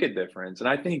and make a difference. And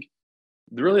I think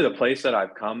really the place that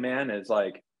I've come, man, is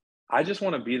like, I just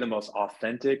want to be the most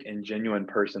authentic and genuine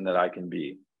person that I can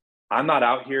be. I'm not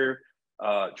out here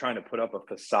trying to put up a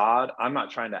facade. I'm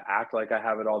not trying to act like I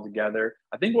have it all together.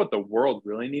 I think what the world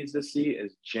really needs to see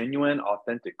is genuine,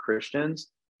 authentic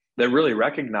Christians that really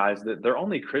recognize that they're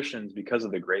only Christians because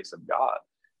of the grace of God.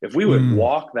 If we would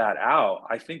walk that out,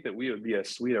 I think that we would be a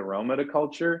sweet aroma to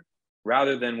culture,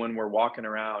 rather than when we're walking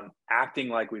around acting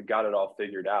like we've got it all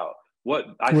figured out.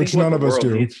 Which none of us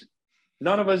do.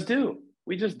 None of us do.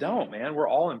 We just don't, man. We're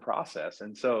all in process.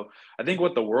 And so I think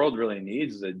what the world really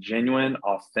needs is a genuine,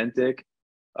 authentic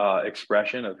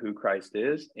expression of who Christ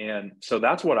is. And so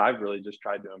that's what I've really just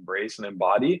tried to embrace and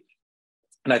embody.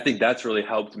 And I think that's really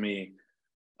helped me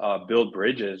build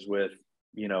bridges with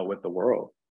the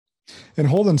world. And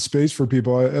holding space for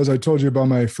people. As I told you about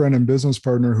my friend and business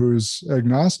partner who's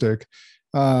agnostic,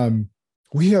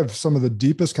 we have some of the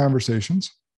deepest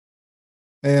conversations,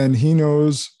 and he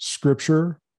knows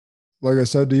scripture, like I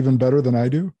said, even better than I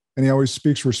do. And he always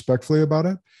speaks respectfully about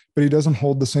it, but he doesn't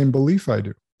hold the same belief I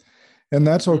do. And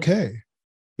that's okay.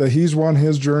 That he's on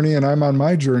his journey and I'm on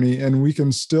my journey, and we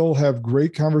can still have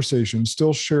great conversations,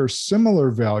 still share similar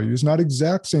values, not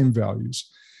exact same values,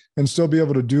 and still be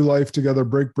able to do life together,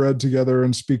 break bread together,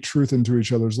 and speak truth into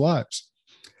each other's lives.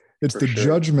 It's the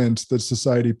judgment that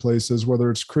society places, whether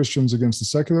it's Christians against the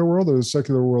secular world or the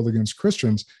secular world against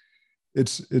Christians.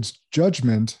 It's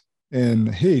judgment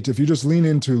and hate. If you just lean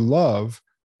into love,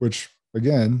 which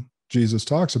again, Jesus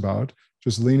talks about,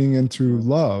 just leaning into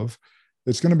love,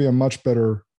 it's going to be a much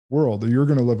better world. You're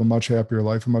going to live a much happier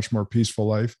life, a much more peaceful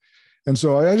life. And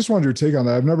so I just wanted your take on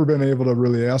that. I've never been able to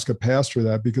really ask a pastor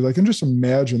that, because I can just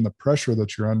imagine the pressure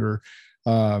that you're under,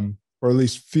 or at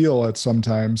least feel it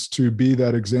sometimes, to be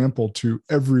that example to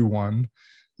everyone.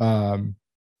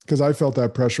 Because I felt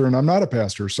that pressure, and I'm not a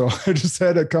pastor, so I just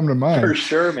had it come to mind. For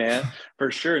sure, man.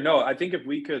 For sure. No, I think if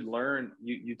we could learn,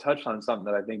 you touched on something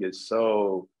that I think is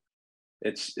so,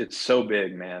 it's so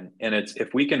big, man. And it's,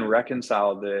 if we can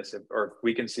reconcile this, or if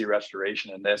we can see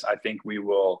restoration in this, I think we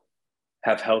will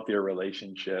have healthier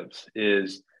relationships.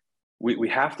 Is we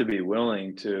have to be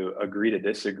willing to agree to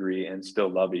disagree and still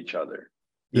love each other.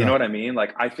 You know what I mean?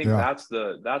 Like, I think that's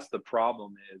the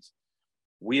problem, is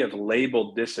we have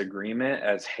labeled disagreement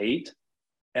as hate,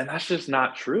 and that's just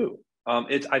not true.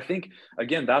 I think,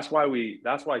 again, that's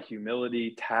why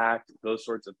humility, tact, those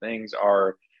sorts of things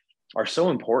are so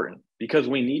important, because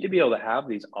we need to be able to have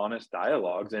these honest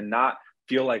dialogues and not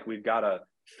feel like we've got to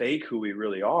fake who we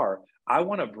really are. I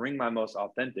want to bring my most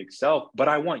authentic self, but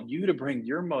I want you to bring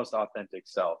your most authentic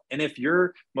self. And if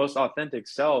your most authentic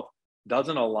self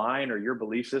doesn't align, or your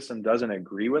belief system doesn't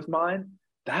agree with mine,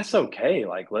 that's okay.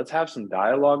 Like, let's have some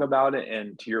dialogue about it.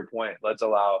 And to your point, let's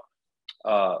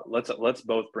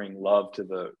both bring love to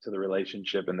the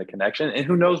relationship and the connection, and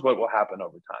who knows what will happen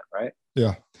over time. Right.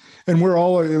 Yeah. And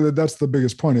that's the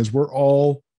biggest point, is we're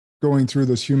all going through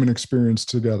this human experience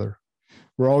together.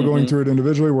 We're all going through it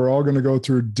individually. We're all going to go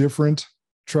through different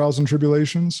trials and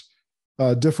tribulations,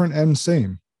 different and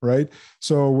same, right?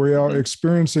 So we are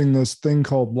experiencing this thing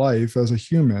called life as a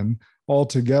human all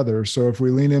together. So if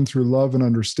we lean in through love and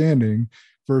understanding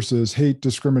versus hate,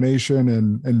 discrimination,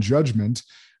 and judgment,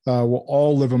 we'll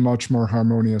all live a much more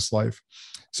harmonious life.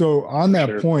 So on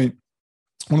that point,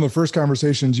 one of the first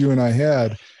conversations you and I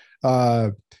had,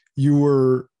 you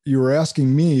were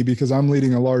asking me, because I'm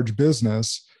leading a large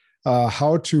business,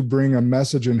 how to bring a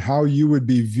message and how you would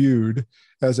be viewed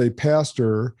as a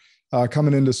pastor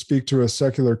coming in to speak to a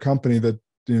secular company that,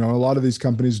 a lot of these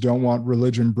companies don't want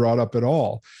religion brought up at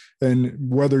all. And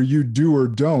whether you do or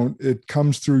don't, it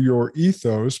comes through your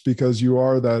ethos, because you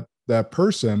are that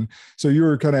person. So you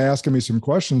were kind of asking me some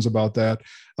questions about that.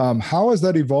 How has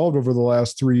that evolved over the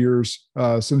last 3 years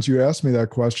since you asked me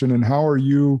that question? And how are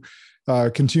you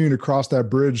continuing to cross that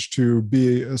bridge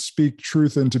to speak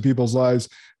truth into people's lives,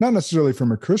 not necessarily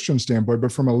from a Christian standpoint,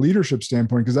 but from a leadership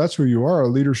standpoint, because that's who you are, a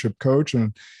leadership coach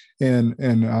and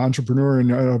entrepreneur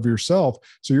of yourself.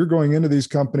 So you're going into these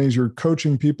companies, you're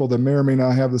coaching people that may or may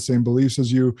not have the same beliefs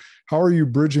as you. How are you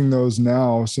bridging those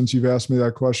now, since you've asked me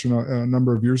that question a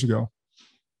number of years ago?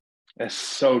 That's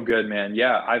so good, man.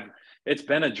 Yeah, it's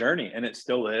been a journey, and it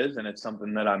still is, and it's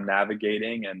something that I'm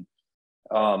navigating. And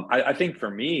I think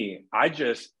for me, at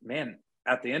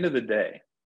the end of the day,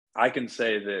 I can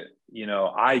say that,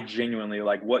 I genuinely,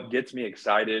 like, what gets me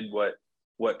excited,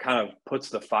 what kind of puts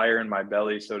the fire in my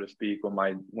belly, so to speak, when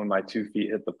my 2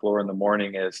 feet hit the floor in the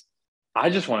morning, is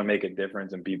I just want to make a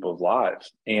difference in people's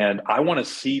lives. And I want to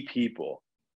see people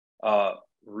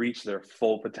reach their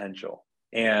full potential.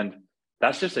 And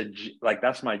that's just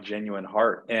that's my genuine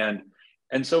heart. And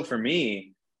so for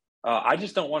me, I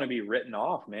just don't want to be written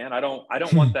off, man. I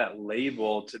don't want that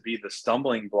label to be the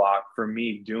stumbling block for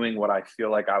me doing what I feel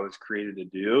like I was created to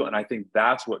do. And I think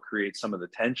that's what creates some of the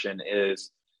tension is,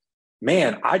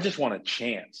 man, I just want a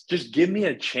chance. Just give me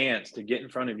a chance to get in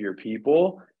front of your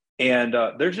people. And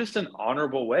there's just an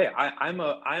honorable way.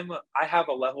 I have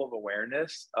a level of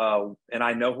awareness, and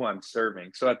I know who I'm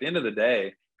serving. So at the end of the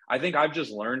day, I think I've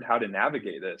just learned how to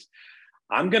navigate this.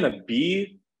 I'm going to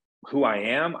be who I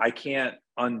am. I can't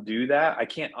undo that. I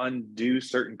can't undo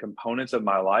certain components of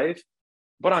my life,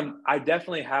 but I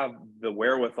definitely have the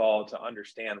wherewithal to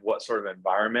understand what sort of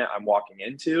environment I'm walking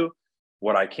into,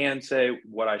 what I can say,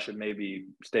 what I should maybe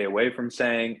stay away from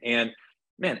saying. And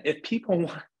man, if people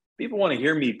want to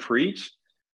hear me preach,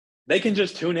 they can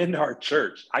just tune into our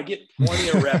church. I get plenty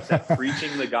of reps at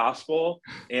preaching the gospel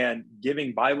and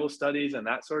giving Bible studies and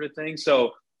that sort of thing.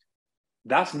 So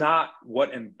that's not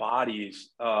what embodies,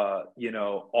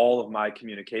 all of my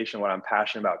communication, what I'm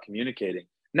passionate about communicating.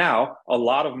 Now, a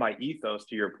lot of my ethos,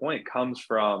 to your point, comes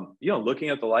from, looking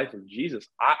at the life of Jesus.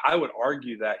 I would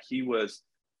argue that he was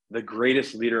the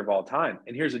greatest leader of all time.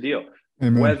 And here's the deal.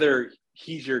 Amen. Whether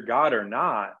he's your God or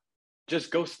not,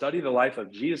 just go study the life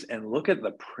of Jesus and look at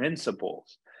the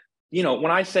principles. You know,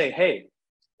 when I say, hey,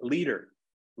 leader,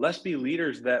 let's be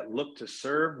leaders that look to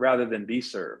serve rather than be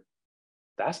served.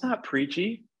 That's not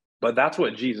preachy, but that's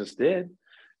what Jesus did.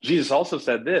 Jesus also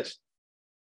said this.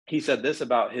 He said this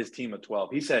about his team of 12.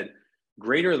 He said,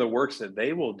 greater are the works that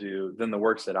they will do than the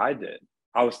works that I did.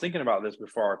 I was thinking about this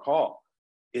before our call.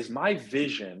 Is my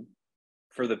vision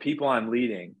for the people I'm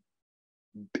leading,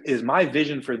 is my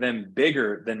vision for them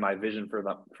bigger than my vision for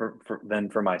them,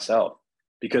 for myself?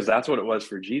 Because that's what it was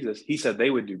for Jesus. He said they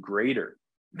would do greater.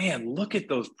 Man, look at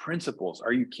those principles.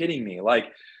 Are you kidding me? Like,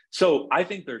 so I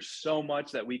think there's so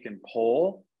much that we can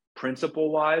pull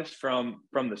principle-wise from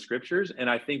the scriptures. And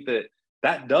I think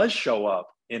that does show up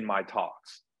in my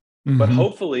talks. Mm-hmm. But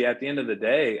hopefully at the end of the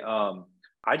day,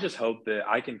 I just hope that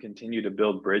I can continue to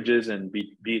build bridges and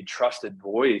be a trusted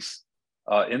voice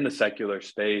in the secular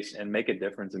space and make a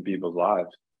difference in people's lives.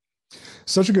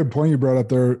 Such a good point you brought up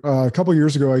there. A couple of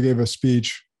years ago, I gave a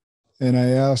speech and I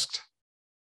asked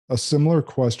a similar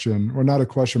question, or not a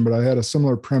question, but I had a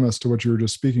similar premise to what you were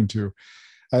just speaking to.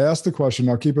 I asked the question,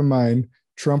 now keep in mind,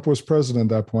 Trump was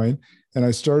president at that point, and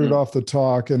I started off the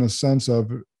talk in a sense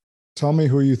of, tell me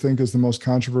who you think is the most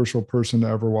controversial person to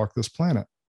ever walk this planet.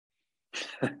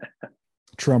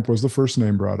 Trump was the first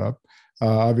name brought up.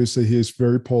 Obviously, he is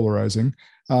very polarizing.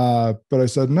 But I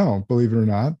said, no, believe it or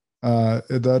not,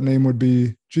 that name would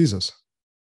be Jesus.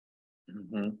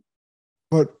 Mm-hmm.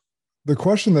 But the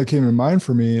question that came in mind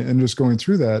for me and just going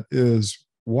through that is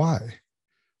why?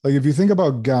 Like, if you think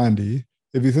about Gandhi,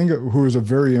 if you think of who is a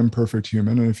very imperfect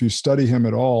human, and if you study him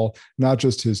at all, not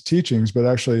just his teachings, but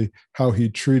actually how he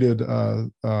treated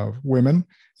women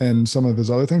and some of his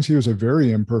other things, he was a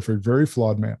very imperfect, very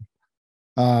flawed man.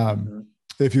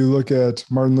 If you look at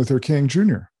Martin Luther King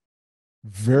Jr.,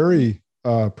 very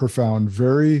profound,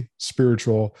 very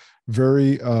spiritual,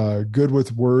 very good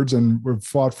with words, and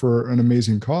fought for an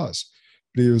amazing cause.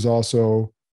 But he was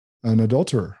also an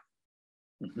adulterer.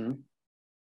 Mm-hmm.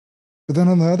 But then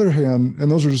on the other hand,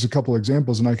 and those are just a couple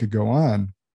examples, and I could go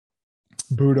on,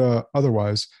 Buddha,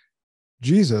 otherwise,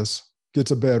 Jesus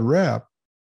gets a bad rap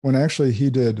when actually he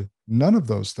did none of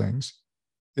those things.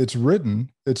 It's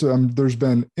written, there's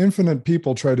been infinite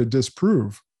people try to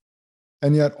disprove,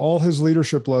 and yet all his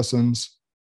leadership lessons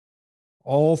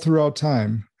all throughout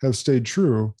time have stayed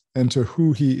true, and to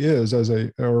who he is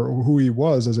or who he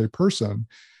was as a person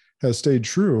has stayed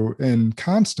true and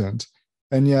constant.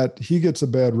 And yet he gets a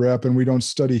bad rap and we don't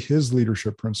study his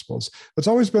leadership principles. It's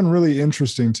always been really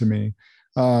interesting to me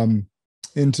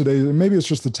in today. Maybe it's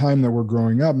just the time that we're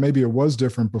growing up. Maybe it was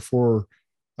different before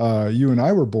you and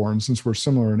I were born, since we're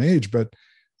similar in age. But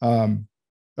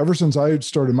ever since I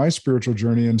started my spiritual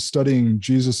journey and studying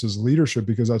Jesus's leadership,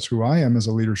 because that's who I am as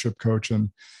a leadership coach.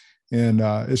 And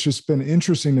it's just been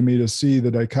interesting to me to see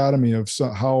the dichotomy of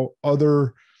how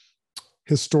other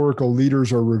historical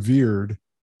leaders are revered,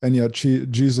 and yet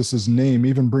Jesus's name,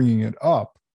 even bringing it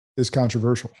up, is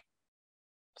controversial.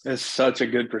 It's such a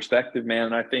good perspective, man.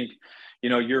 And I think,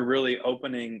 you're really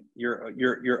opening,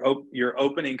 you're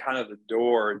opening kind of the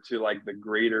door to like the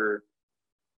greater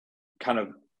kind of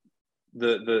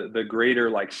the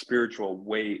greater like spiritual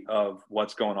weight of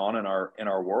what's going on in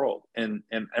our world. And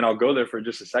I'll go there for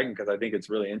just a second, because I think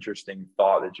it's really interesting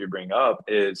thought that you bring up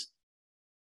is,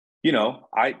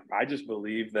 I just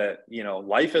believe that,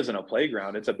 life isn't a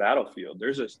playground, it's a battlefield.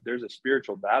 There's a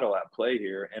spiritual battle at play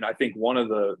here. And I think one of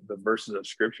the verses of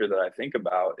scripture that I think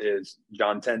about is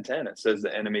John 10:10. It says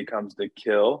the enemy comes to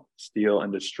kill, steal,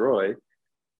 and destroy,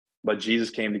 but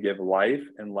Jesus came to give life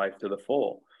and life to the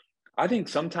full. I think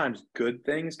sometimes good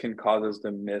things can cause us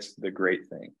to miss the great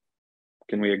thing.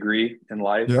 Can we agree in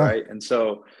life? Yeah. Right. And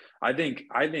so I think,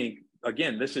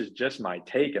 again, this is just my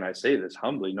take, and I say this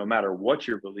humbly, no matter what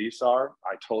your beliefs are,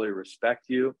 I totally respect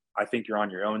you. I think you're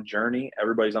on your own journey.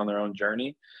 Everybody's on their own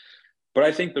journey. But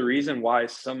I think the reason why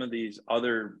some of these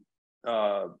other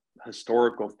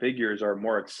historical figures are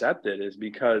more accepted is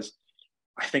because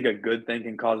I think a good thing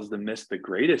can cause us to miss the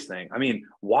greatest thing. I mean,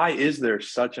 why is there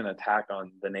such an attack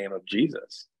on the name of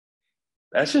Jesus?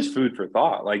 That's just food for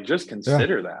thought. Like, just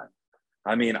consider that.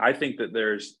 I mean, I think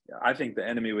the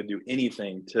enemy would do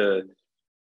anything to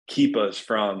keep us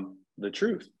from the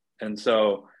truth. And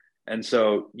so,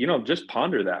 just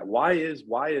ponder that. Why is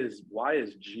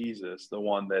Jesus the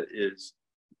one that is,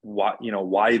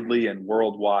 widely and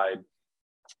worldwide,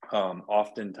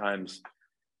 oftentimes,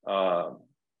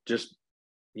 just,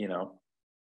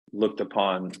 looked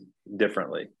upon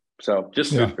differently. So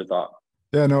just food for thought.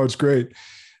 Yeah, no, it's great.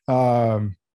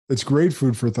 it's great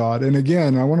food for thought. And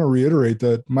again, I want to reiterate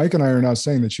that Mike and I are not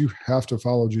saying that you have to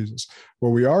follow Jesus. What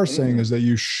we are saying is that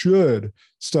you should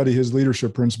study his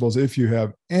leadership principles if you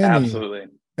have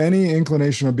any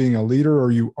inclination of being a leader,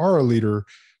 or you are a leader,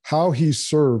 how he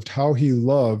served, how he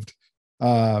loved.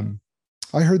 I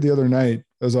heard the other night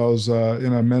as I was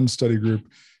in a men's study group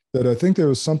that I think there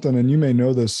was something, and you may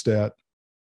know this stat,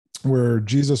 where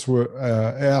Jesus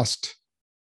asked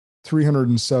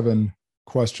 307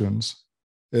 questions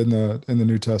in the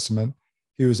New Testament.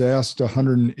 He was asked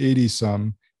 180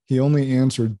 some. He only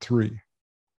answered 3,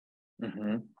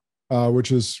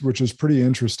 which is pretty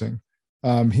interesting.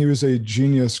 He was a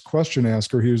genius question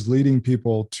asker. He was leading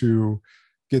people to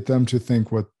get them to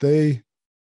think what they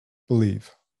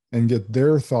believe and get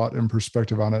their thought and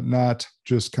perspective on it, not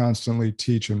just constantly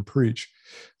teach and preach.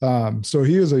 So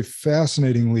he is a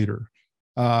fascinating leader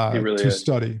to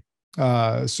study.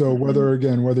 So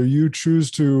whether you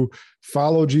choose to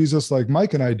follow Jesus like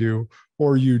Mike and I do,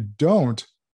 or you don't,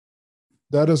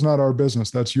 that is not our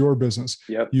business. That's your business.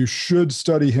 Yep. You should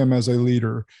study him as a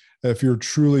leader if you're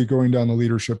truly going down the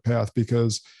leadership path,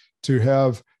 because to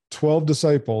have 12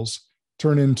 disciples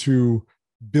turn into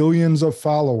billions of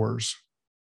followers,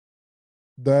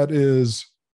 that is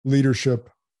leadership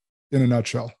in a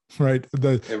nutshell, right?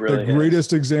 The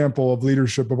greatest example of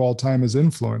leadership of all time is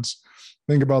influence.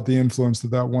 Think about the influence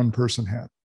that one person had.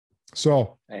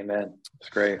 So, amen. It's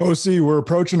great. OC, we're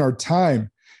approaching our time.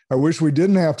 I wish we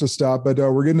didn't have to stop, but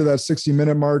we're getting to that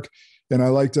 60-minute mark, and I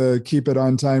like to keep it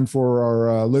on time for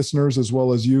our listeners, as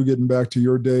well as you getting back to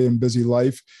your day and busy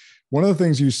life. One of the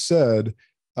things you said,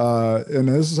 and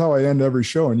this is how I end every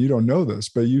show, and you don't know this,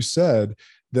 but you said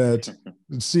that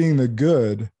seeing the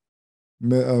good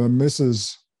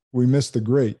we miss the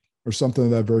great, or something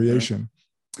of that variation.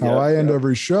 How I end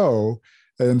every show,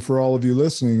 and for all of you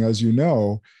listening, as you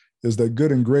know, is that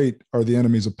good and great are the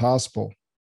enemies of possible.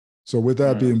 So with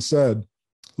that being said,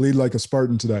 lead like a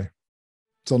Spartan today.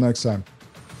 Till next time.